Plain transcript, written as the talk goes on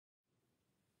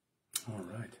All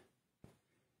right.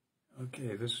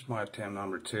 Okay, this is my attempt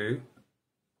number 2.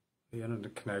 The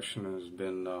internet connection has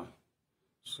been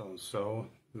so-and-so,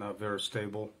 not very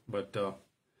stable, but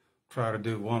try to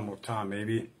do one more time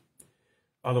maybe.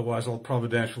 Otherwise,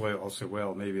 I'll say,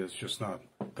 well, maybe it's just not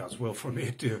God's will for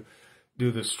me to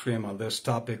do the stream on this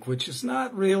topic, which is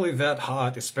not really that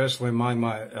hot, especially among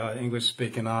my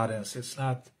English-speaking audience. It's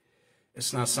not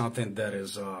something that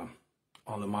is on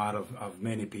the mind of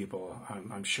many people,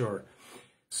 I'm sure.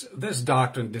 So this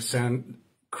doctrine,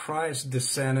 Christ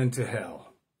descend into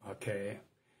hell, okay?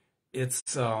 It's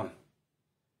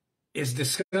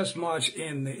discussed much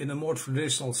in the more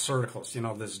traditional circles,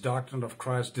 this doctrine of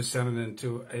Christ descending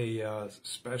into a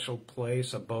special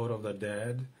place, abode of the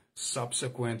dead,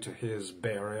 subsequent to his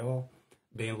burial,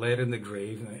 being laid in the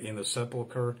grave, in the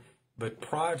sepulcher. But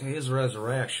prior to his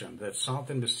resurrection, that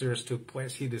something mysterious took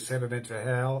place. He descended into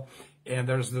hell, and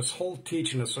there's this whole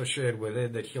teaching associated with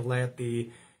it that he let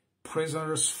the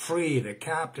prisoners free, the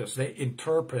captives. They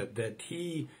interpret that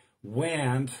he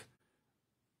went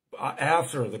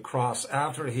after the cross,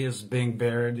 after his being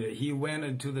buried, he went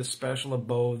into this special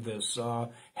abode, this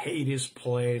Hades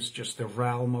place, just the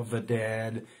realm of the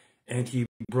dead, and he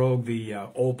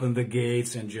opened the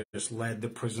gates and just let the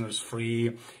prisoners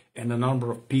free. And a number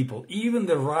of people, even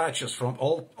the righteous from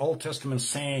Old Testament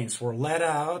saints, were let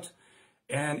out,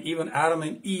 and even Adam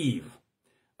and Eve,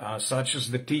 such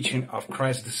as the teaching of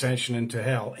Christ's descension into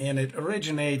hell. And it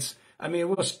originates, it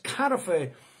was kind of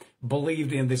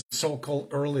believed in the so-called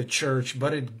early church,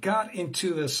 but it got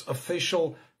into this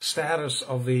official status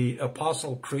of the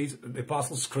Apostles'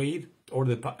 Creed, or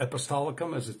the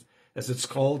Apostolicum, as it's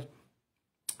called,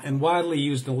 and widely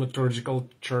used in liturgical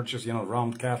churches,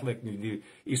 Roman Catholic, the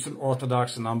Eastern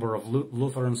Orthodox, a number of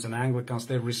Lutherans and Anglicans.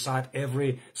 They recite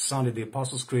every Sunday the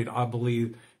Apostles' Creed. I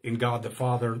believe in God the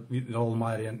Father, the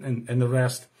Almighty, and the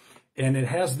rest. And it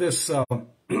has this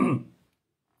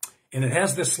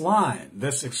line,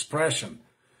 this expression,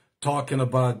 talking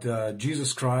about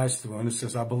Jesus Christ, when it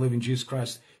says, I believe in Jesus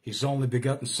Christ, his only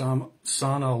begotten Son,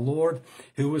 our Lord,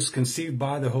 who was conceived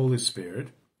by the Holy Spirit.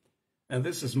 And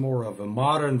this is more of a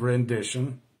modern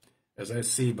rendition, as I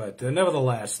see, but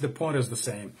nevertheless, the point is the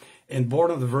same. And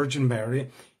born of the Virgin Mary,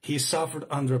 he suffered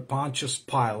under Pontius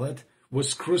Pilate,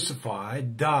 was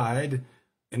crucified, died,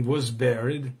 and was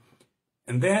buried.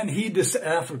 And then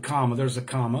after comma, there's a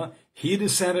comma, he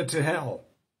descended to hell.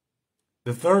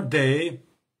 The third day,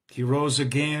 he rose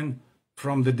again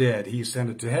from the dead. He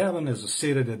ascended to heaven, is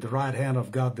seated at the right hand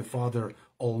of God the Father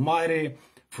Almighty.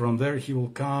 From there he will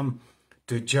come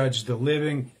to judge the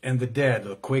living and the dead,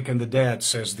 the quick and the dead,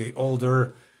 says the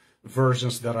older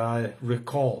versions that I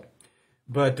recall.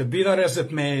 But be that as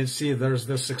it may, see, there's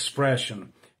this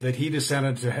expression that he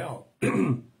descended to hell.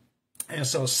 And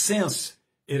so since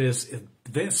it is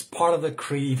this part of the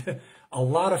creed, a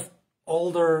lot of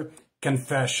older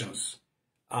confessions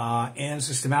and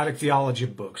systematic theology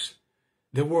books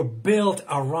that were built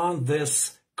around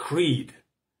this creed.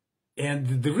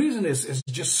 And the reason is it's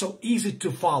just so easy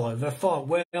to follow. They thought,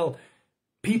 well,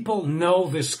 people know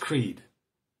this creed,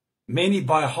 many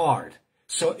by heart.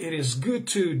 So it is good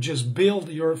to just build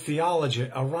your theology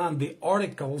around the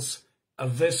articles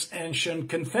of this ancient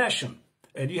confession.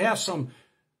 And you have some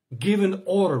given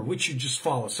order, which you just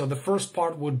follow. So the first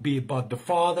part would be about the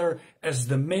Father as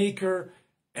the maker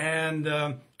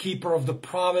and keeper of the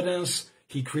providence.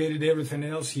 He created everything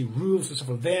else. He rules and so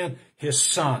forth. Then his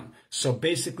Son. So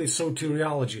basically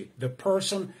soteriology, the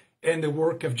person and the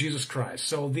work of Jesus Christ.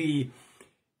 So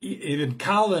even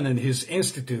Calvin in his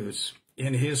Institutes,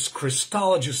 in his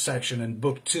Christology section in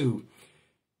Book 2,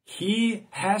 he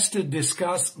has to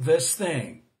discuss this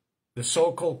thing, the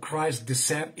so-called Christ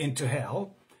descent into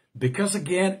hell, because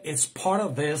again, it's part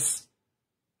of this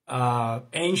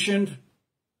ancient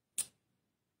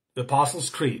Apostles'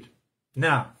 Creed.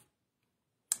 Now,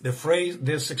 the phrase,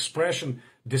 this expression,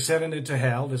 descended into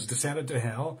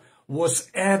hell,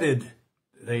 was added,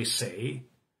 they say,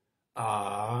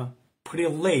 pretty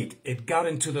late. It got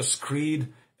into this creed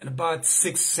in about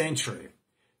 6th century.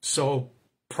 So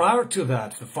prior to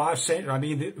that, the 5th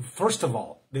century, first of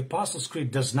all, the Apostles'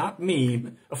 Creed does not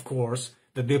mean, of course,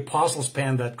 that the apostles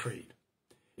penned that creed.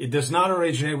 It does not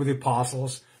originate with the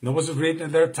apostles. Nor was it written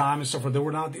in their time and so forth. They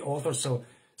were not the author, so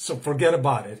forget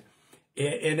about it.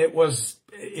 And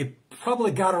it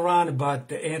probably got around about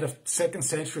the end of 2nd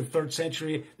century, 3rd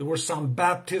century. There were some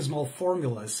baptismal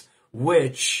formulas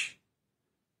which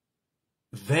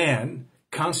then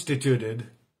constituted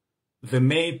the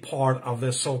main part of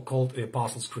the so-called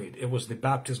Apostles' Creed. It was the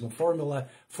baptismal formula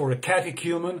for a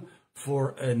catechumen,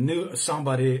 for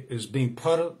somebody who's being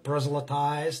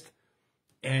proselytized,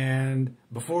 And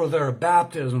before their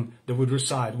baptism, they would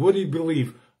recite, what do you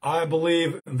believe? I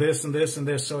believe this and this and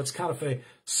this. So it's kind of a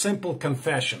simple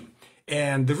confession.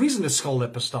 And the reason it's called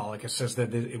apostolic, it says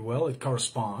that, it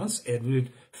corresponds, it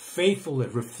faithfully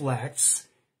reflects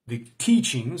the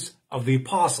teachings of the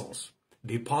apostles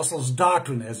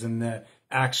doctrine, as in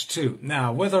Acts 2.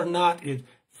 Now, whether or not it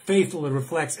faithfully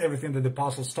reflects everything that the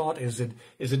apostles taught is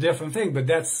a different thing, but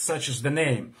that's such as the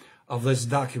name of this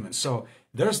document. So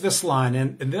there's this line,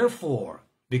 and therefore,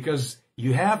 because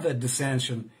you have that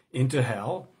descension into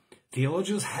hell,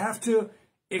 theologians have to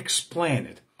explain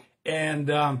it. And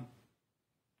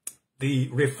the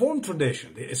Reformed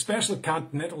tradition, especially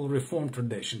continental Reformed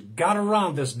tradition, got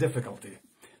around this difficulty.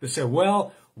 They said,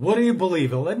 well, what do you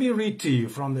believe? Well, let me read to you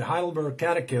from the Heidelberg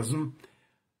Catechism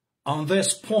on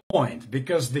this point,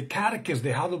 because the Catechism,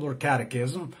 the Heidelberg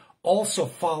Catechism, also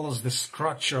follows the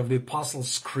structure of the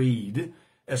Apostles' Creed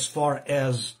as far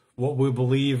as what we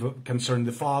believe concerning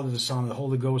the Father, the Son, and the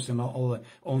Holy Ghost, and all the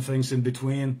own things in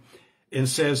between. It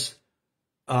says,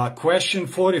 question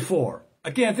 44.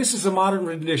 Again, this is a modern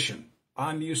rendition.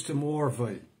 I'm used to more of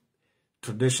a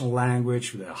traditional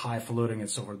language with a highfalutin and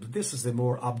so forth, but this is the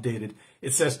more updated.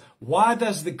 It says, why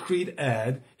does the Creed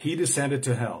add, he descended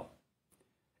to hell?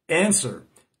 Answer,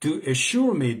 to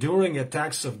assure me during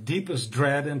attacks of deepest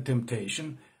dread and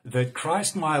temptation that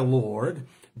Christ my Lord,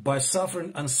 by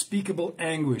suffering unspeakable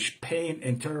anguish, pain,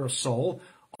 and terror of soul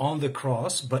on the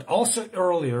cross, but also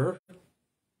earlier,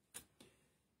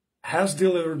 has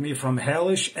delivered me from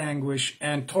hellish anguish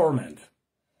and torment.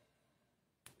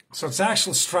 So it's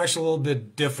actually stretched a little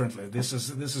bit differently. This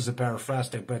is a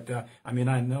paraphrastic, but I mean,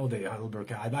 I know the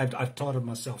Heidelberg. I've taught it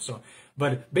myself. So,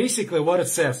 but basically, what it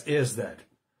says is that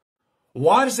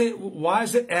why is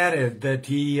it added that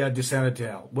he descended to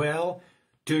hell? Well,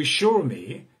 to assure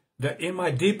me that in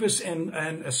my deepest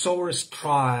and sorest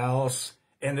trials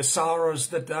and the sorrows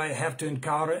that I have to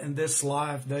encounter in this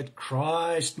life, that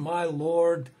Christ my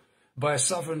Lord, by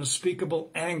suffering unspeakable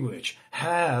anguish,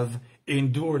 have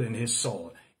endured in his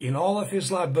soul, in all of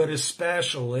his life, but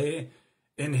especially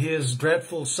in his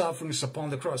dreadful sufferings upon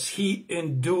the cross. He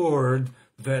endured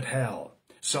that hell.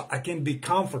 So I can be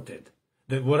comforted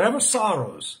that whatever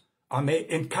sorrows I may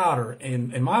encounter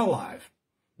in my life,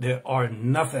 they are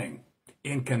nothing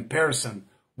in comparison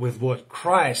with what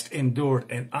Christ endured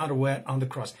and underwent on the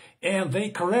cross. And they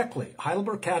correctly,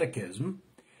 Heidelberg Catechism,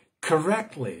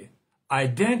 correctly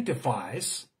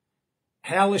identifies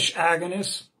hellish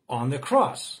agonies on the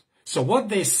cross. So what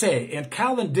they say, and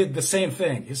Calvin did the same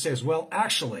thing. He says, well,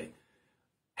 actually,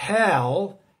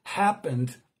 hell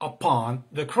happened upon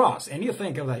the cross. And you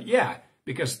think of that, yeah,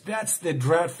 because that's the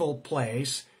dreadful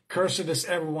place. Cursed is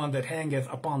everyone that hangeth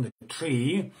upon the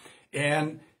tree.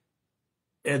 And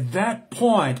at that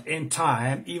point in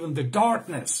time, even the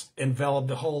darkness enveloped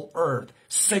the whole earth,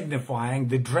 signifying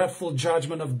the dreadful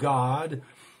judgment of God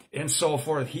and so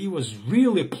forth. He was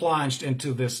really plunged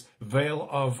into this veil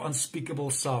of unspeakable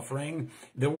suffering.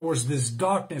 There was this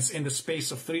darkness in the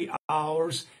space of 3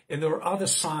 hours, and there were other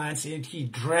signs, and he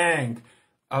drank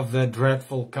of the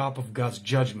dreadful cup of God's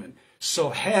judgment.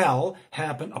 So hell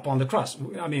happened upon the cross.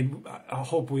 I mean, I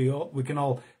hope we can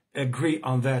all agree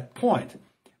on that point.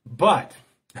 But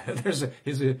there's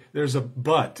a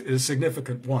but, a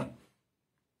significant one.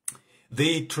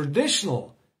 The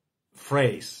traditional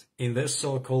phrase in this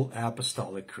so-called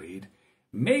apostolic creed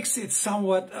makes it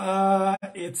somewhat,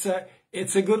 it's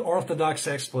a good orthodox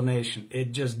explanation.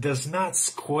 It just does not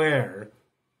square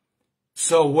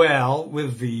so well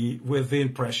with the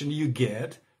impression you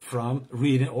get from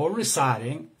reading or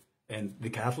reciting, and the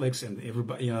Catholics and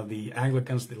everybody, the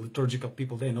Anglicans, the liturgical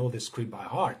people, they know this creed by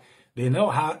heart. They know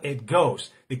how it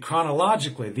goes.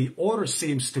 Chronologically, the order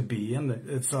seems to be, and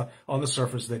it's on the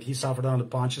surface, that he suffered under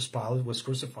Pontius Pilate, was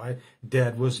crucified,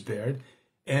 dead, was buried,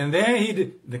 and then he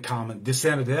did the common,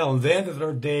 descended to hell, and then the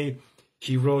third day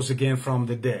he rose again from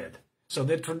the dead. So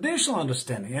the traditional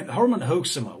understanding, and Hermann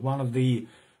Hoeksema, one of the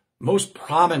most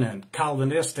prominent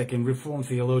Calvinistic and Reformed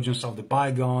theologians of the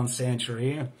bygone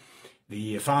century,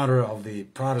 the founder of the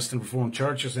Protestant Reformed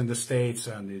churches in the States,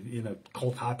 and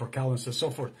cult hyper-Calvinists and so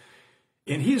forth.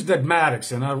 In his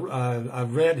dogmatics, and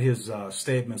I've read his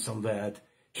statements on that,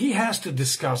 he has to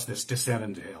discuss this descent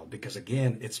into hell because,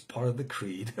 again, it's part of the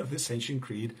creed, of this ancient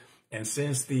creed. And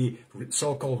since the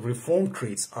so-called Reformed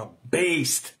creeds are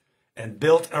based and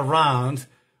built around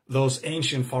those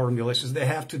ancient formulations, they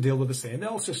have to deal with the same. They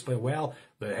also say, well,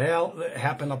 the hell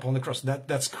happened upon the cross.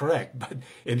 That's correct.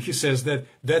 And he says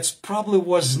that's probably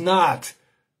was not,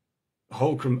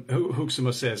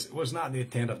 Hoeksema says, it was not the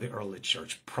intent of the early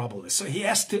church, probably. So he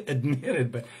has to admit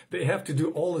it, but they have to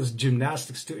do all this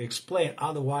gymnastics to explain.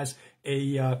 Otherwise,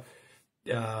 an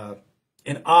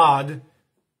odd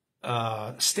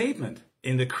statement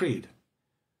in the creed.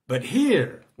 But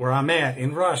here, where I'm at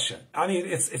in Russia, I mean,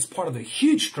 it's part of a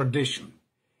huge tradition.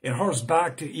 It harks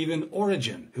back to even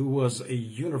Origen, who was a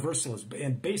universalist.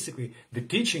 And basically, the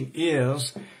teaching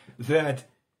is that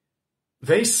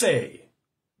they say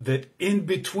that in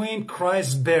between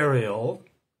Christ's burial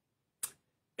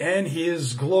and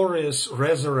his glorious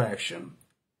resurrection,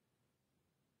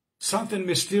 something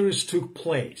mysterious took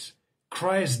place.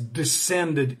 Christ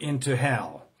descended into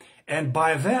hell. And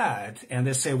by that, and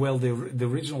they say, well, the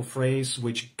original phrase,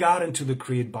 which got into the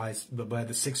creed by the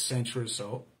 6th century or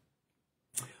so,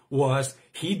 was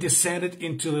he descended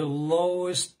into the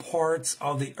lowest parts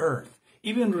of the earth,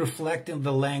 even reflecting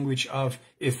the language of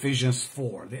Ephesians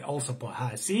 4. They also put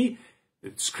high. See,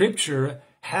 Scripture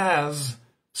has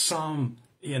some,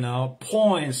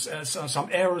 points, some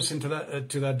errors into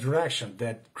that direction,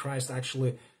 that Christ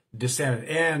actually descended.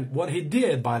 And what he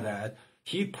did by that,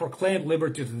 he proclaimed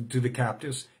liberty to the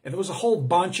captives, and there was a whole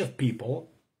bunch of people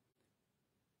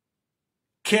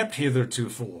kept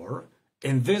hitherto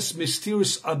in this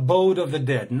mysterious abode of the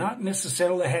dead, not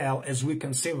necessarily hell as we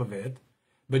conceive of it,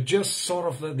 but just sort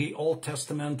of the Old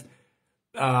Testament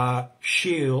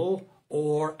Sheol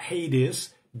or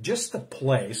Hades, just a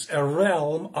place, a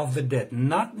realm of the dead,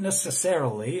 not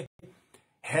necessarily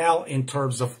hell in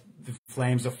terms of the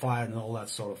flames of fire and all that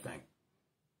sort of thing.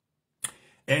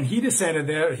 And he descended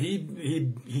there. He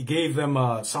gave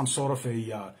them some sort of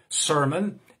a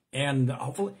sermon, and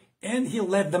hopefully, and he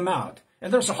led them out.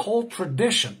 And there's a whole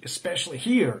tradition, especially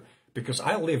here, because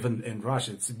I live in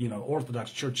Russia. It's,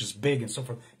 Orthodox Church is big and so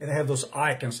forth, and they have those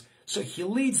icons. So he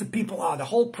leads the people out, the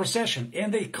whole procession,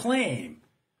 and they claim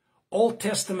Old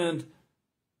Testament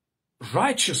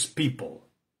righteous people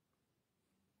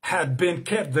had been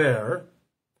kept there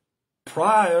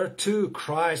prior to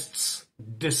Christ's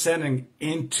descending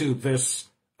into this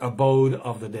abode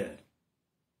of the dead.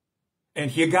 And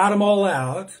he got them all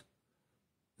out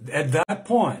at that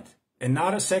point. And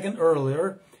not a second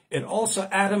earlier, and also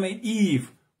Adam and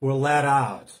Eve were let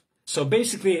out. So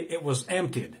basically, it was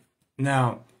emptied.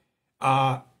 Now,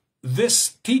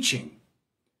 this teaching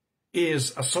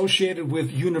is associated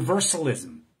with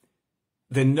universalism.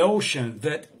 The notion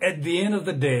that at the end of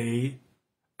the day,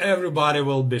 everybody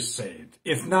will be saved.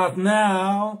 If not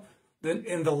now, then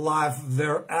in the life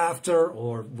thereafter,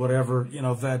 or whatever,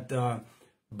 that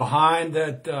behind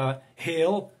that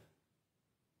hill,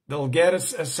 they'll get a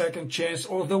second chance,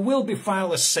 or they will be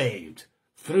finally saved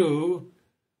through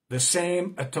the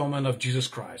same atonement of Jesus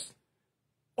Christ.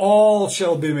 All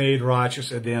shall be made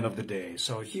righteous at the end of the day.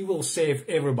 So he will save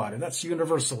everybody. That's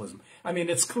universalism. I mean,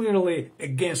 it's clearly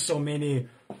against so many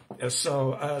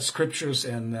scriptures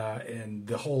and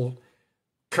the whole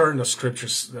current of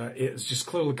scriptures. It's just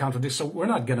clearly contradictory. So we're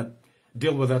not going to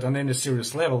deal with that on any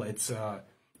serious level.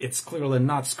 It's clearly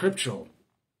not scriptural.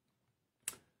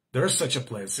 There is such a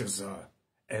place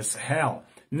as hell.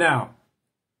 Now,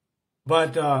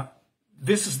 but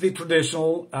this is the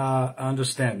traditional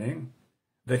understanding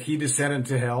that he descended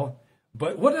into hell.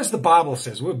 But what does the Bible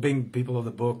say? We're being people of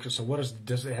the book, so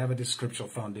does it have a scriptural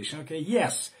foundation? Okay,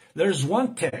 yes. There's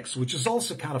one text which is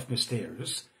also kind of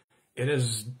mysterious. It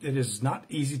is not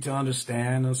easy to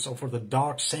understand, and so forth, the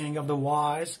dark saying of the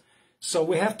wise. So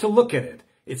we have to look at it.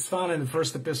 It's found in the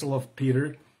first epistle of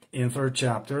Peter in 3rd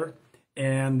chapter.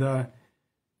 And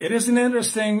it is an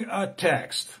interesting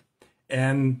text.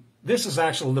 And this is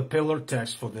actually the pillar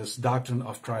text for this doctrine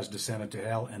of Christ descending to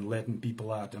hell and letting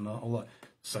people out and all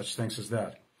such things as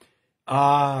that.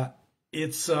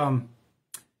 It's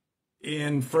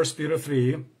in 1 Peter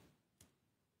 3.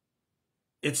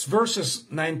 It's verses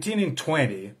 19 and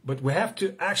 20, but we have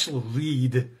to actually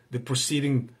read the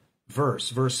preceding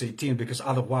verse 18, because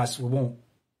otherwise we won't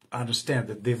understand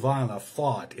the divine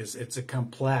thought. It's a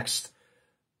complex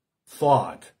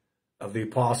thought of the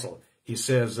apostle. He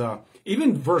says,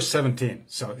 even verse 17,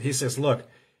 so he says, look,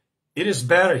 it is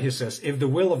better, he says, if the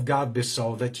will of God be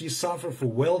so, that ye suffer for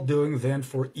well-doing than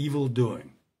for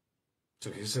evil-doing. So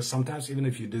he says, sometimes even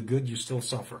if you do good, you still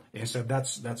suffer. And he said,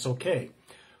 that's okay.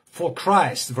 For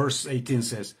Christ, verse 18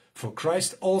 says, for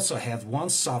Christ also hath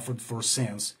once suffered for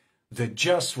sins, the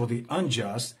just for the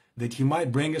unjust, that he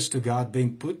might bring us to God,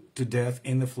 being put to death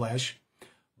in the flesh,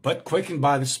 but quickened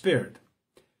by the Spirit.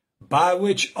 By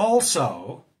which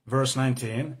also, verse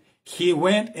 19, he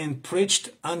went and preached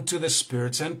unto the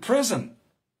spirits in prison,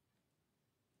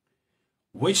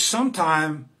 which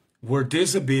sometime were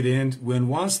disobedient, when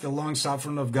once the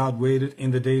long-suffering of God waited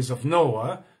in the days of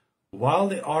Noah, while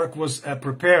the ark was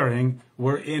preparing,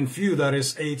 wherein few, that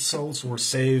is 8 souls, were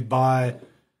saved by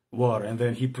water. And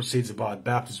then he proceeds about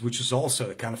baptism, which is also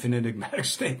a kind of an enigmatic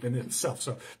statement in itself.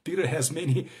 So Peter has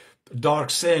many dark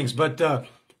sayings, but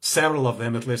several of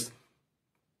them at least.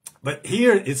 But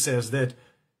here it says that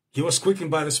he was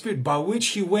quickened by the Spirit, by which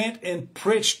he went and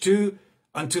preached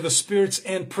unto the spirits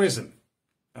in prison.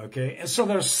 Okay, and so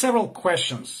there are several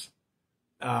questions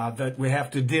that we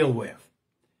have to deal with.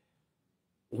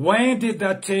 When did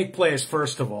that take place?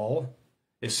 First of all,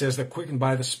 it says that quickened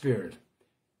by the Spirit.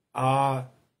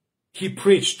 He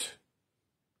preached.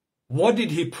 What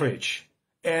did he preach?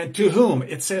 And to whom?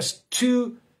 It says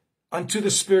unto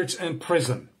the spirits in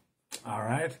prison. All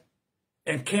right.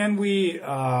 And can we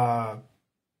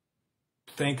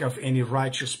think of any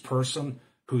righteous person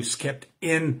who is kept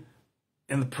in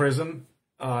the prison?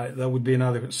 That would be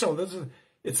another. So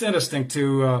it's interesting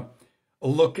to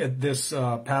look at this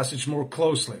passage more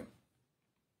closely.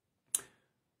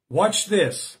 Watch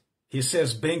this. He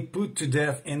says, being put to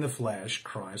death in the flesh,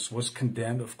 Christ was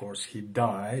condemned. Of course, he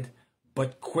died,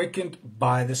 but quickened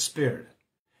by the Spirit.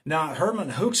 Now,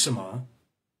 Herman Hoeksema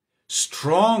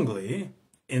strongly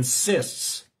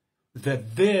insists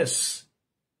that this,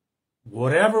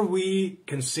 whatever we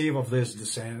conceive of this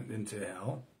descent into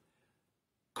hell,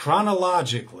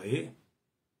 chronologically,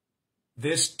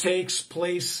 this takes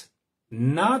place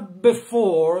not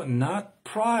before, not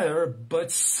prior, but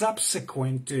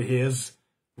subsequent to his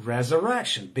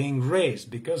resurrection, being raised,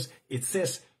 because it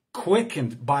says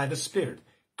quickened by the Spirit.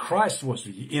 Christ was,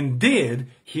 indeed,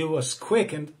 he was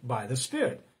quickened by the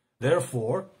Spirit.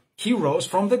 Therefore, he rose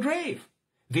from the grave.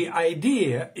 The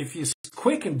idea, if he's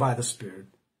quickened by the Spirit,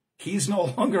 he's no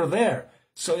longer there.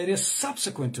 So it is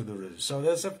subsequent to the resurrection. So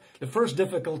there's the first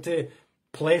difficulty,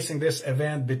 placing this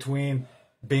event between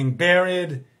being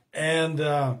buried and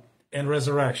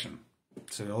resurrection.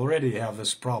 So you already have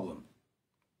this problem.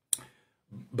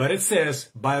 But it says,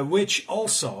 by which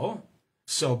also,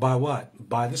 so by what?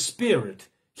 By the Spirit,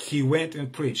 he went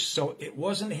and preached. So it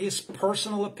wasn't his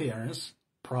personal appearance,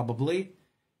 probably,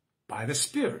 by the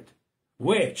Spirit,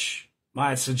 which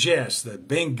might suggest that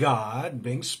being God,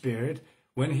 being Spirit,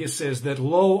 when he says that,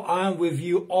 lo, I am with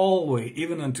you always,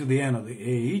 even unto the end of the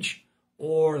age,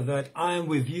 or that I am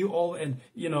with you all, and,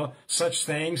 such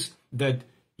things, that,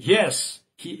 yes,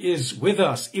 he is with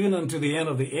us, even unto the end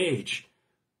of the age,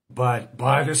 but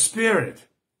by the Spirit.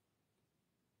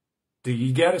 Do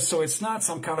you get it? So it's not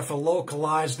some kind of a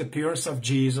localized appearance of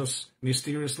Jesus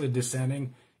mysteriously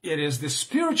descending. It is the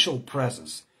spiritual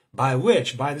presence by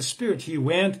which, by the Spirit, he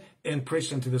went and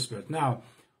preached unto the Spirit. Now,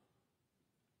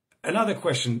 another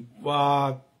question.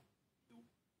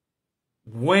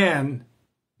 When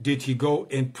did he go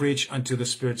and preach unto the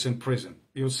spirits in prison?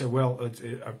 You'll say, well,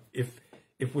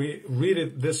 if we read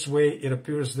it this way, it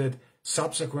appears that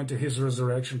subsequent to his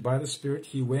resurrection by the Spirit,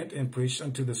 he went and preached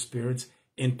unto the spirits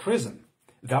in prison.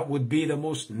 That would be the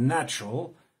most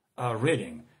natural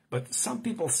reading. But some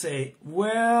people say,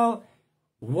 well,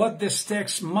 what this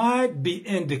text might be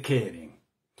indicating,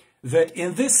 that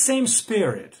in this same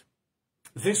Spirit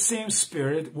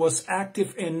was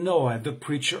active in Noah, the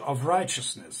preacher of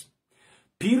righteousness.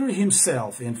 Peter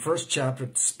himself, in first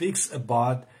chapter, speaks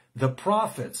about the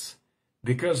prophets,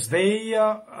 because they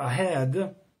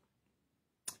had,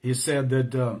 he said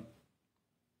that,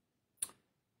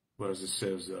 what does it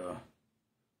says,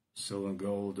 silver and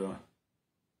gold,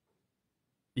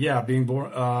 being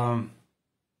born, I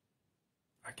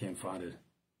can't find it.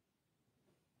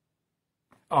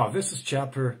 Oh, this is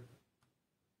chapter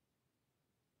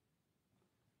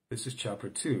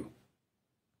 2.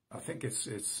 I think it's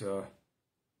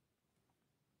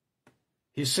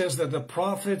he says that the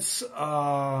prophets,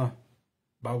 by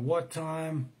what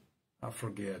time? I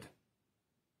forget.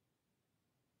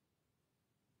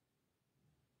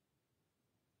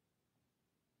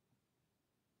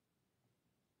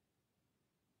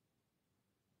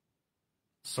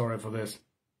 Sorry for this.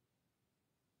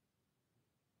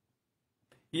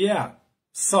 Yeah,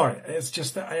 sorry. It's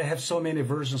just that I have so many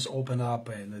versions open up,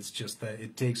 and it's just that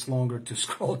it takes longer to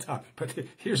scroll down. But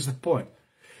here's the point.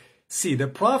 See, the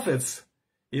prophets,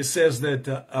 it says that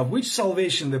of which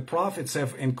salvation the prophets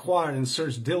have inquired and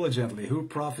searched diligently, who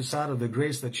prophesied of the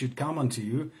grace that should come unto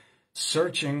you,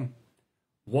 searching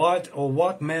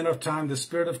what manner of time the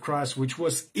Spirit of Christ, which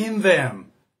was in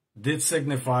them, did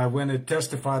signify when it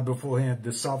testified beforehand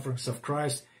the sufferings of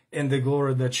Christ and the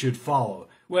glory that should follow.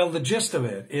 Well, the gist of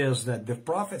it is that the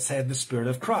prophets had the Spirit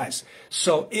of Christ.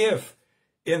 So if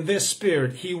in this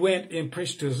Spirit he went and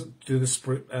preached to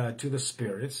the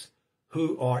spirits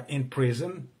who are in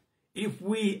prison, if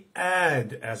we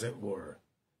add, as it were,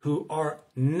 who are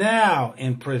now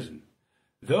in prison,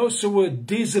 those who were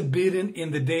disobedient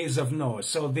in the days of Noah.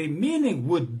 So the meaning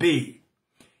would be,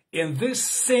 in this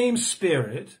same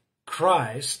Spirit,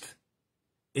 Christ,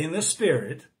 in the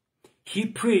Spirit, he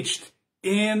preached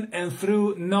in and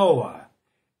through Noah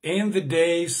in the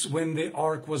days when the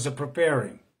ark was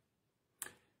preparing.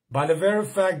 By the very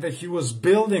fact that he was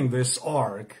building this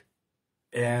ark,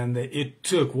 and it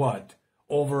took what?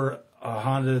 Over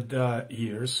 100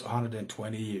 years,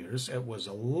 120 years. It was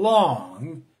a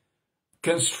long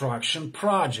construction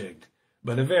project.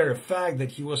 But the very fact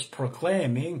that he was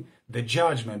proclaiming the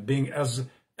judgment, being as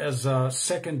a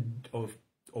second or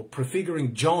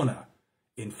prefiguring Jonah,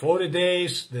 in 40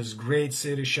 days this great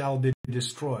city shall be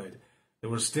destroyed. There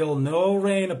was still no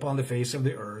rain upon the face of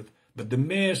the earth, but the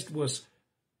mist was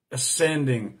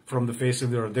ascending from the face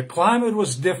of the earth. The climate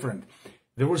was different.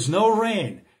 There was no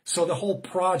rain. So the whole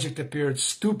project appeared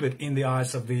stupid in the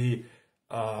eyes of the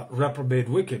reprobate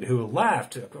wicked, who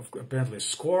laughed, apparently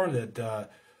scorned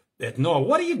at Noah.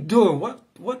 What are you doing?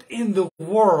 What in the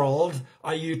world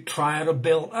are you trying to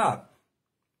build up?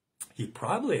 He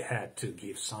probably had to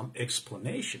give some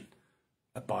explanation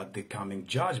about the coming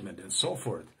judgment and so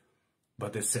forth.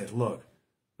 But they said, look,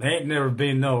 there ain't never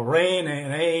been no rain,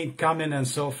 and it ain't coming and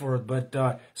so forth.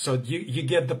 But so you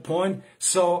get the point.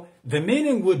 So the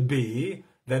meaning would be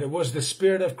that it was the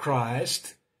Spirit of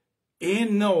Christ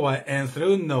in Noah and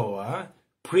through Noah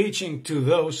preaching to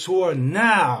those who are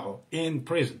now in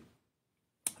prison.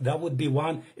 That would be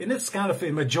one, and it's kind of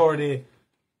a majority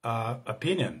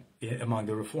opinion among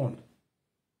the Reformed.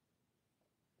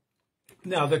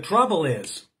 Now, the trouble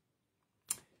is,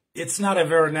 it's not a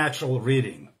very natural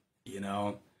reading,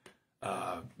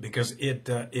 because it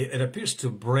appears to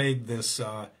break this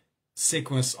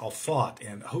sequence of thought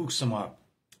and hook some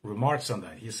remarks on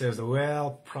that. He says,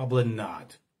 well, probably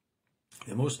not.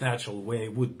 The most natural way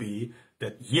would be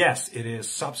that, yes, it is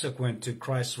subsequent to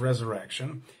Christ's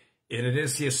resurrection, and it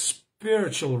is his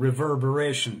spiritual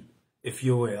reverberation, if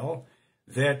you will,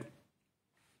 that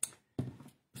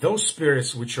those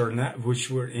spirits which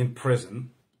were in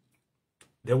prison,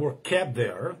 they were kept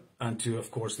there until, of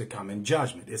course, the coming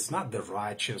judgment. It's not the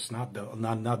righteous, not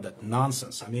that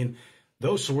nonsense. I mean,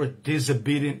 those who were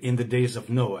disobedient in the days of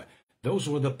Noah, those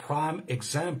were the prime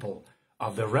example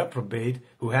of the reprobate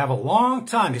who have a long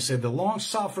time. He said the long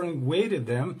suffering waited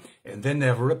them and they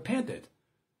never repented.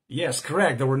 Yes,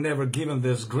 correct. They were never given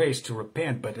this grace to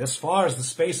repent. But as far as the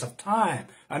space of time,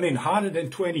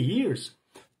 120 years,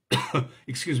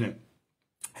 excuse me,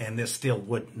 and they still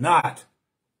would not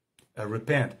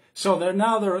repent. So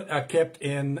they're kept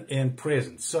in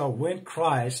prison. So when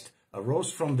Christ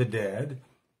arose from the dead,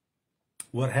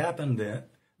 what happened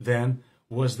then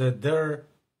was that their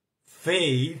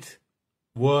fate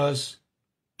was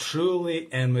truly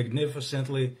and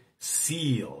magnificently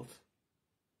sealed.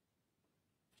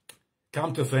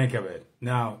 Come to think of it.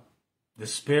 Now, the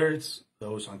spirits,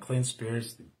 those unclean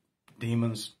spirits, the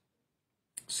demons,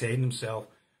 Satan himself,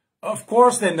 of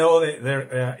course they know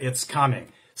that it's coming.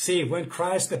 See, when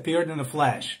Christ appeared in the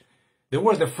flesh, they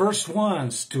were the first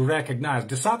ones to recognize.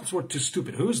 Disciples were too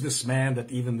stupid. Who's this man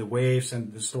that even the waves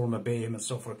and the storm obey him and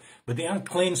so forth? But the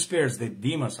unclean spirits, the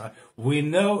demons, we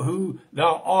know who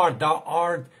thou art. Thou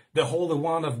art the Holy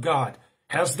One of God.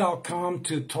 Hast thou come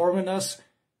to torment us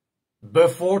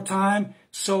before time?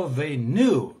 So they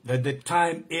knew that the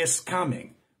time is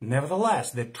coming.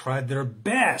 Nevertheless, they tried their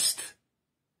best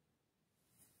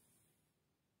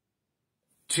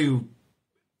to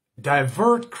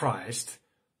divert Christ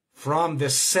from the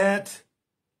set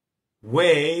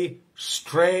way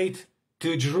straight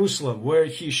to Jerusalem, where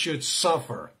he should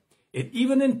suffer. And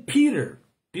even in Peter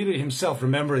himself,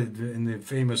 remember in the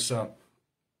famous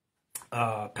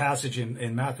passage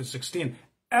in Matthew 16,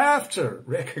 after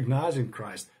recognizing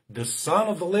Christ, the Son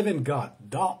of the living God,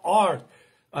 thou art,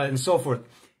 and so forth.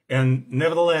 And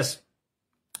nevertheless,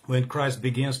 when Christ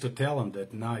begins to tell him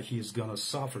that now he's going to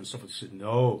suffer and so forth, he said,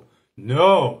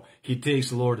 no, he takes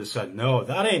the Lord aside. No,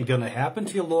 that ain't going to happen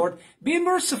to you, Lord. Be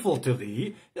merciful to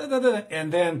thee.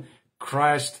 And then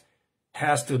Christ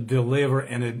has to deliver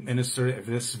and administer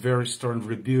this very stern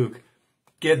rebuke.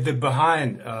 Get thee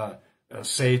behind,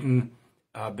 Satan,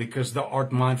 because thou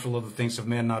art mindful of the things of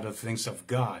men, not of the things of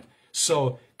God.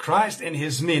 So Christ and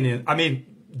his minions,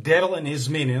 devil and his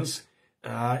minions,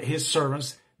 his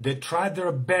servants, they tried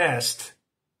their best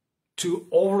to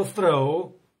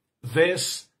overthrow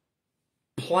this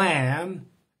plan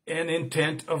and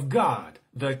intent of God,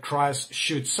 that Christ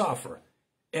should suffer.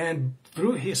 And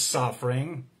through his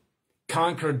suffering,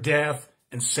 conquer death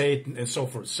and Satan and so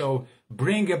forth. So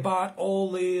bring about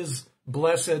all these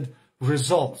blessed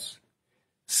results.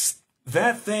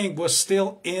 That thing was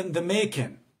still in the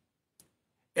making.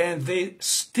 And they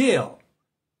still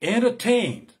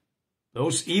entertained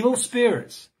those evil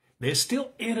spirits. They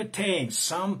still entertain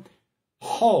some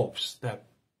hopes that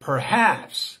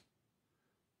perhaps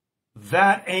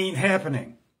that ain't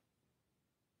happening.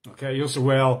 Okay, you'll say,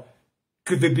 well,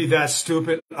 could they be that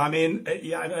stupid? I mean,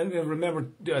 yeah, I remember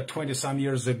 20-some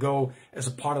years ago, as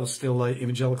a part of still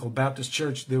Evangelical Baptist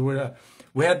Church,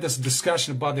 we had this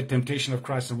discussion about the temptation of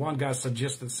Christ, and one guy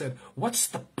said, what's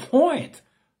the point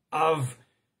of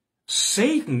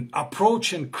Satan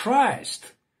approaching Christ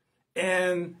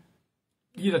and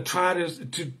try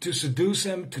to seduce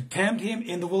him, to tempt him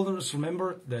in the wilderness?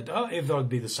 Remember that, if there would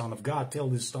be the Son of God, tell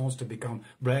these stones to become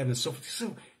bread and so forth.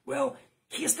 So, well,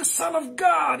 he's the Son of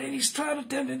God, and he's trying to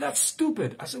tempt him. That's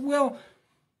stupid. I said, well,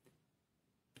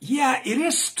 yeah, it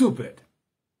is stupid.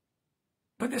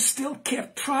 But they still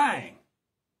kept trying.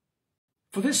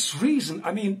 For this reason,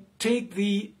 I mean, take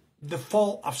the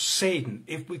fall of Satan.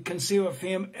 If we conceive of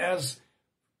him as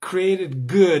created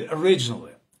good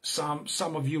originally, some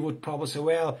of you would probably say,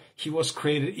 well, he was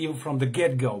created evil from the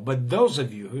get-go. But those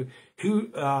of you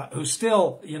who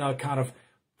still, kind of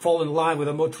fall in line with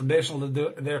a more traditional,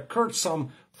 there occurred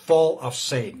some fall of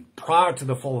Satan prior to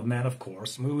the fall of man, of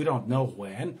course. I mean, we don't know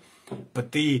when,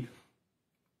 but the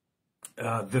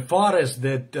thought is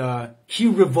that he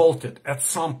revolted at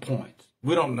some point.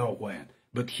 We don't know when,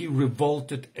 but he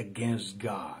revolted against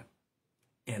God,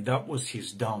 and that was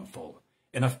his downfall.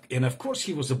 And of course,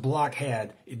 he was a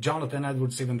blockhead. Jonathan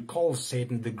Edwards even calls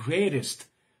Satan the greatest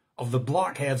of the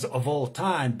blockheads of all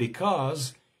time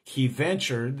because he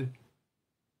ventured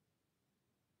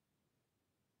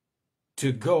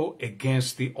to go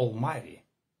against the Almighty.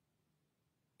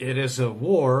 It is a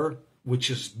war which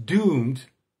is doomed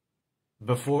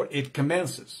before it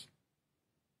commences.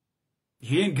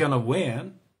 You ain't gonna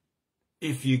win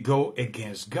if you go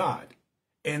against God.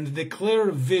 And the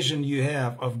clear vision you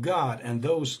have of God and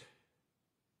those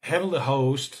heavenly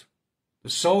hosts,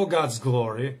 the soul of God's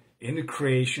glory in the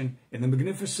creation, in the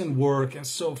magnificent work and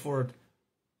so forth,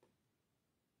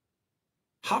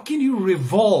 how can you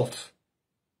revolt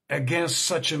against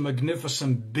such a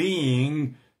magnificent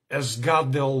being as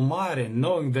God the Almighty,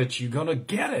 knowing that you're going to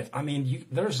get it? I mean,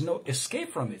 there's no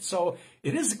escape from it. So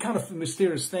it is a kind of a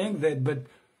mysterious thing, but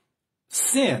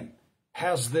sin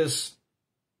has this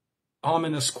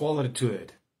ominous quality to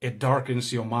it. It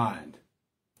darkens your mind.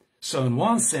 So in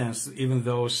one sense, even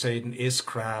though Satan is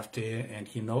crafty and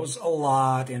he knows a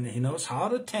lot and he knows how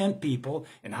to tempt people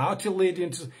and how to lead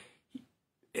into,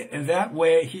 in that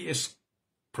way he is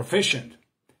proficient.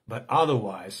 But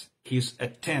otherwise, his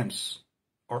attempts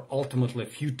are ultimately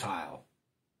futile.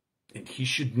 And he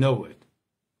should know it.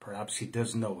 Perhaps he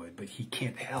does know it, but he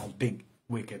can't help being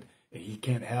wicked. He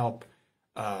can't help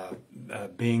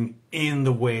being in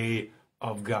the way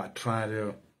of God, trying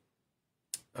to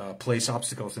place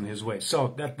obstacles in his way.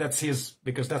 So that's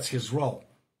his role.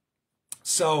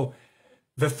 So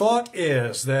the thought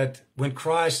is that when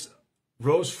Christ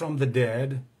rose from the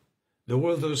dead, there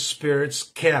were those spirits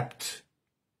kept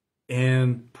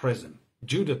in prison.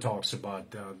 Judah talks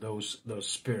about those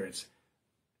spirits.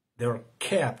 They're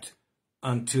kept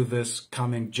unto this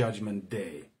coming judgment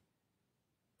day.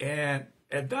 And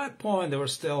at that point, they were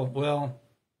still, well,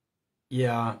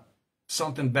 yeah,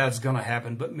 something bad's going to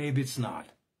happen, but maybe it's not.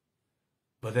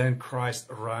 But then Christ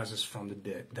arises from the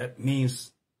dead. That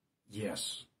means,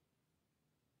 yes,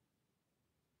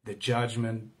 the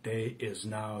judgment day is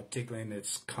now tickling.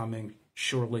 It's coming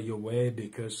surely your way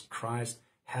because Christ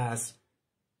has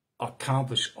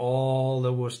accomplished all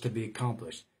that was to be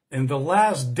accomplished. In the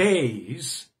last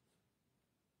days,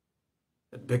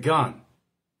 it begun,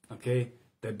 okay?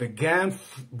 They began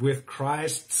with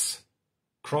Christ's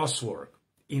crosswork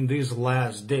in these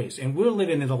last days. And we're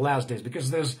living in the last days because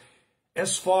there's,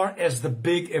 as far as the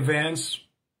big events,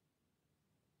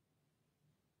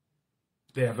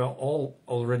 they have all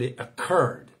already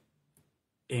occurred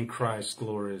in Christ's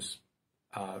glorious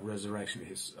resurrection.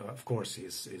 Of course,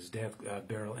 his death,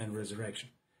 burial, and resurrection.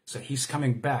 So he's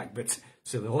coming back, but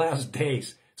so the last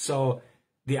days. So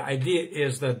the idea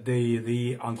is that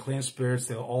the unclean spirits,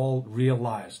 they all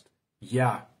realized,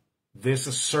 yeah, this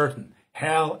is certain.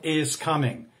 Hell is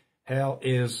coming. Hell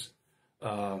is,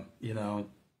 we're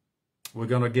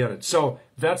going to get it. So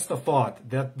that's the thought.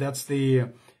 That's the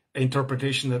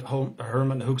interpretation that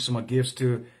Herman Hoeksema gives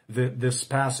to this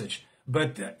passage.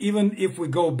 But even if we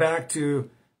go back to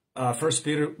 1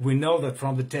 Peter, we know that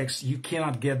from the text, you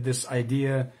cannot get this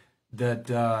idea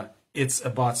that it's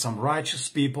about some righteous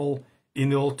people in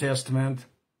the Old Testament.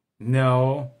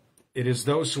 No, it is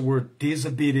those who were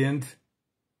disobedient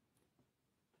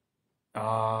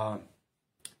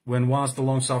when once the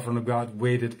long-suffering of God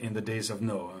waited in the days of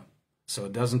Noah. So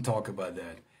it doesn't talk about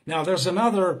that. Now, there's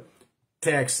another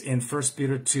text in 1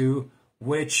 Peter 2,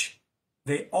 which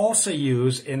they also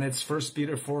use in its 1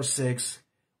 Peter 4:6,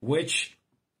 which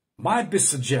might be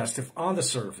suggestive on the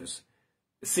surface.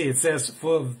 See, it says,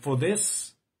 for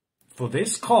this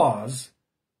cause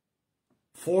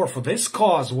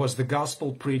was the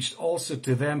gospel preached also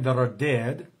to them that are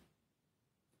dead,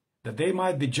 that they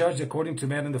might be judged according to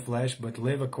men in the flesh, but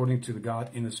live according to God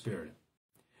in the Spirit.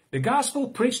 The gospel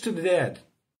preached to the dead.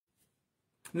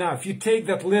 Now, if you take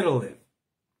that literally,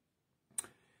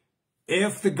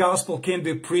 if the gospel can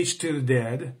be preached to the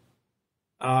dead,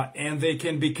 and they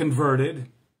can be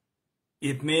converted,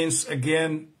 it means,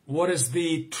 again, what is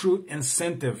the true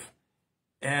incentive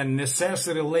and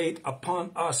necessity laid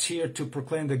upon us here to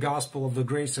proclaim the gospel of the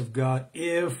grace of God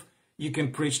if you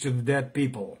can preach to the dead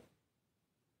people?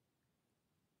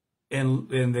 And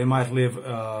they might live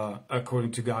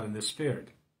according to God in the Spirit.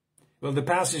 Well, the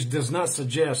passage does not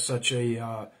suggest such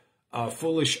a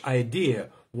foolish idea.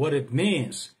 What it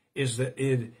means is that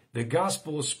the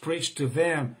gospel is preached to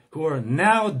them who are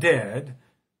now dead,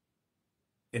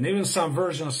 and even some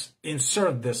versions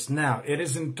insert this now. It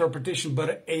is an interpretation,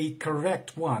 but a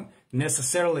correct one,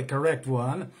 necessarily correct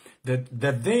one,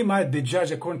 that they might be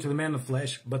judged according to the man of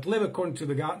flesh, but live according to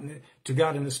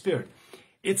God in the Spirit.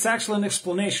 It's actually an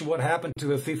explanation what happened to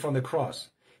the thief on the cross.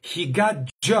 He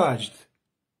got judged,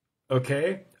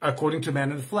 okay, according to man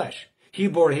in the flesh. He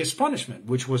bore his punishment,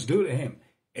 which was due to him.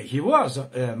 He was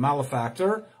a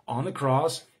malefactor on the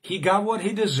cross. He got what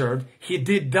he deserved. He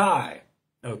did die,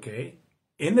 okay?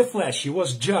 In the flesh, he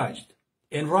was judged,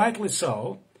 and rightly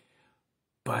so,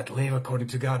 but live according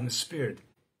to God in the Spirit.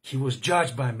 He was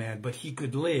judged by man, but he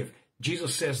could live.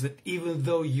 Jesus says that even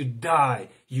though you die,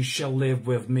 you shall live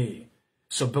with me.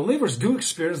 So believers do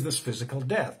experience this physical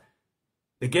death.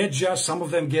 They get judged. Some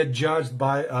of them get judged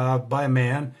by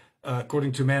man,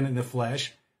 according to man in the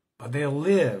flesh, but they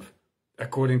live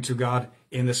according to God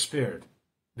in the Spirit,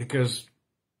 because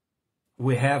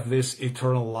we have this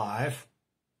eternal life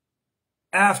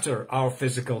after our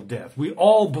physical death. We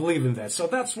all believe in that. So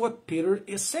that's what Peter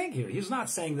is saying here. He's not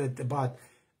saying that about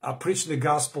preaching the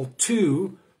gospel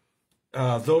to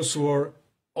those who are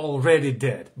already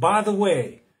dead. By the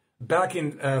way, back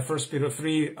in 1 Peter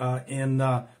 3,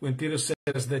 when Peter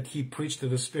says that he preached to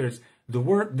the spirits, the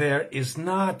word there is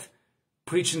not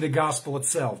preaching the gospel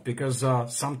itself, because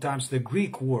sometimes the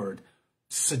Greek word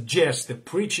suggests that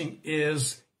preaching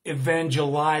is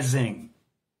evangelizing.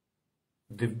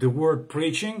 The word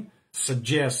preaching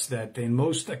suggests that in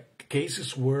most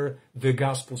cases where the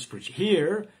gospel is preached.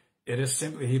 Here, it is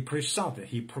simply he preached something,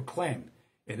 he proclaimed.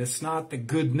 And it's not the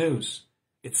good news.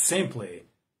 It's simply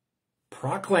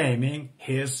proclaiming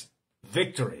his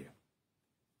victory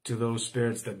to those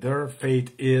spirits, that their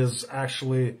fate is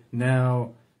actually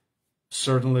now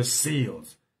certainly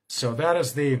sealed. So that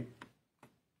is the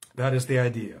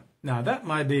idea. Now, that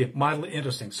might be mildly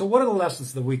interesting. So what are the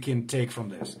lessons that we can take from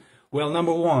this? Well,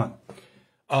 number one,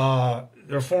 the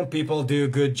Reformed people do a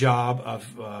good job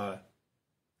of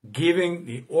giving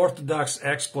the orthodox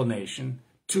explanation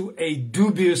to a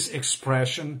dubious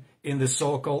expression in the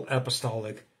so-called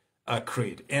apostolic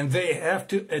creed. And they have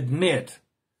to admit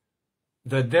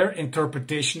that their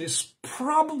interpretation is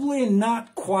probably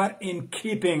not quite in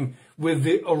keeping with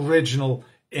the original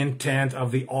intent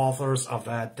of the authors of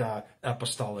that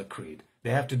apostolic creed. They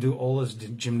have to do all this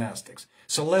gymnastics.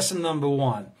 So lesson number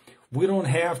one, we don't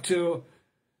have to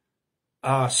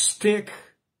stick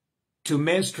to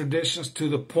men's traditions to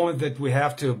the point that we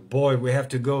have to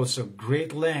go so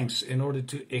great lengths in order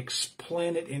to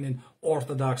explain it in an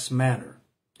orthodox manner.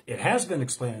 It has been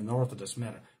explained in an orthodox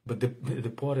manner, but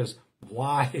the point is,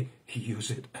 why use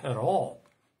it at all?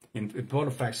 In point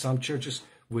of fact, some churches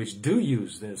which do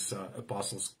use this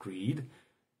Apostles' Creed,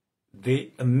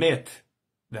 they omit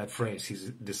that phrase, he's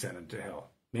descended to hell.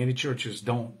 Many churches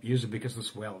don't use it because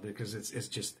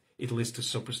it leads to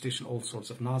superstition, all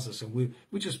sorts of nonsense, and we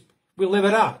live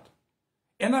it out.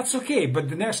 And that's okay, but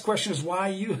the next question is, why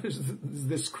use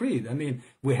this creed? I mean,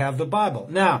 we have the Bible.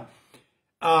 Now,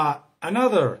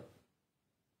 another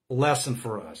lesson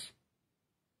for us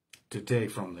to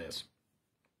take from this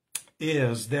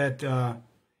is that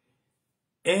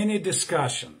any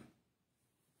discussion,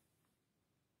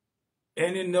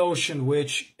 any notion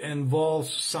which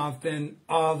involves something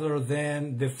other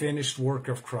than the finished work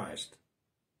of Christ,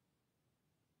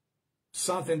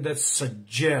 something that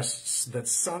suggests that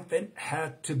something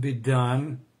had to be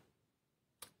done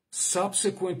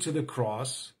subsequent to the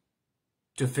cross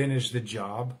to finish the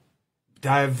job,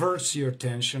 diverts your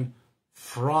attention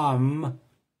from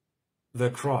the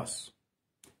cross.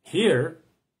 Here,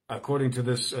 according to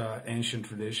this ancient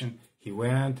tradition, he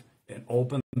went and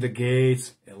opened the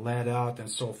gates and led out and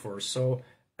so forth. So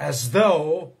as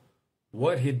though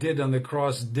what he did on the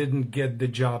cross didn't get the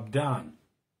job done.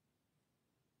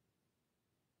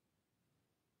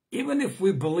 Even if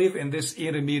we believe in this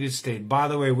intermediate state, by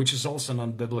the way, which is also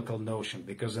an unbiblical notion,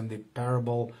 because in the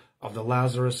parable of the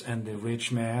Lazarus and the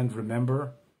rich man,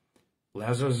 remember,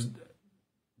 Lazarus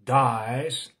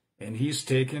dies and he's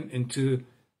taken into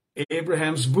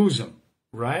Abraham's bosom,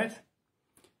 right?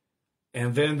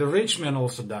 And then the rich man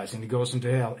also dies and he goes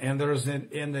into hell. And there's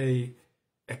a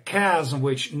chasm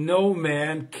which no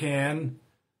man can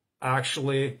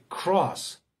actually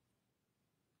cross.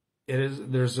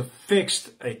 There's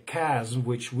a chasm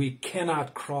which we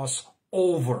cannot cross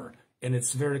over. And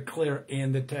it's very clear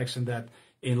in the text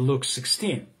in Luke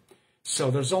 16.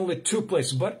 So there's only two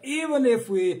places. But even if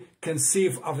we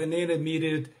conceive of an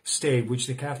intermediate state, which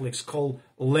the Catholics call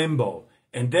limbo,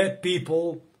 and dead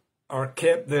people are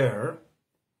kept there,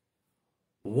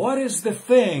 what is the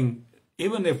thing,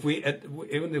 even if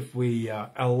we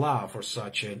allow for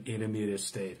such an intermediate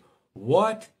state,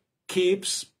 what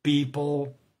keeps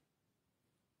people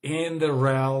in the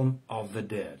realm of the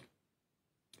dead?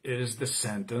 It is the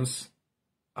sentence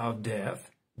of death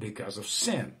because of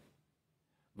sin.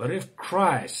 But if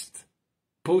Christ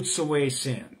puts away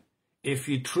sin, if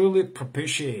he truly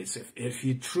propitiates, if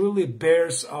he truly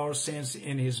bears our sins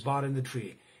in his body in the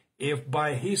tree, if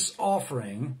by his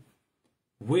offering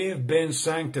we have been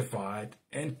sanctified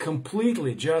and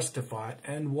completely justified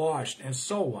and washed and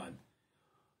so on,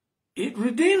 it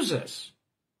redeems us.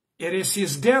 It is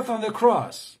his death on the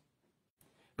cross.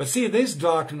 But see, this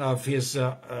doctrine of his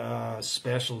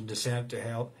special descent to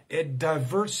hell, it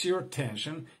diverts your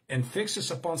attention and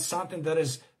fixes upon something that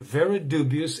is very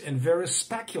dubious and very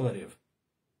speculative.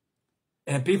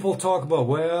 And people talk about,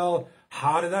 well,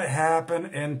 how did that happen?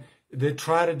 And they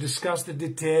try to discuss the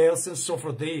details and so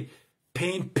forth. They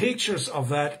paint pictures of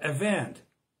that event.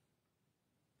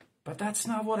 But that's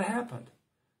not what happened.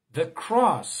 The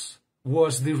cross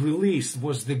was the release,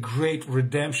 was the great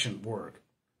redemption work.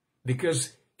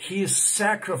 Because his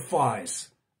sacrifice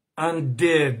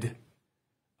undid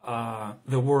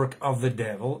the work of the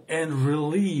devil and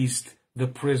released the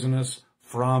prisoners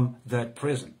from that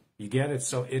prison. You get it?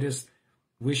 So it is,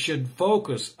 we should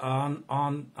focus on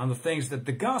the things that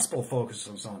the gospel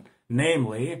focuses on,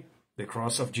 namely the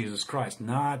cross of Jesus Christ,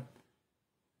 not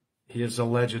his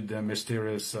alleged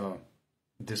mysterious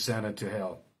descent into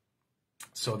hell.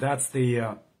 So that's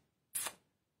the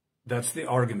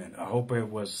argument. I hope it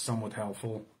was somewhat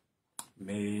helpful.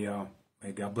 May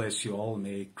God bless you all.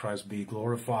 May Christ be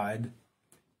glorified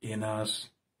in us.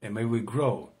 And may we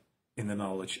grow in the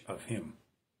knowledge of him.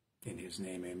 In his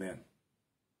name, amen.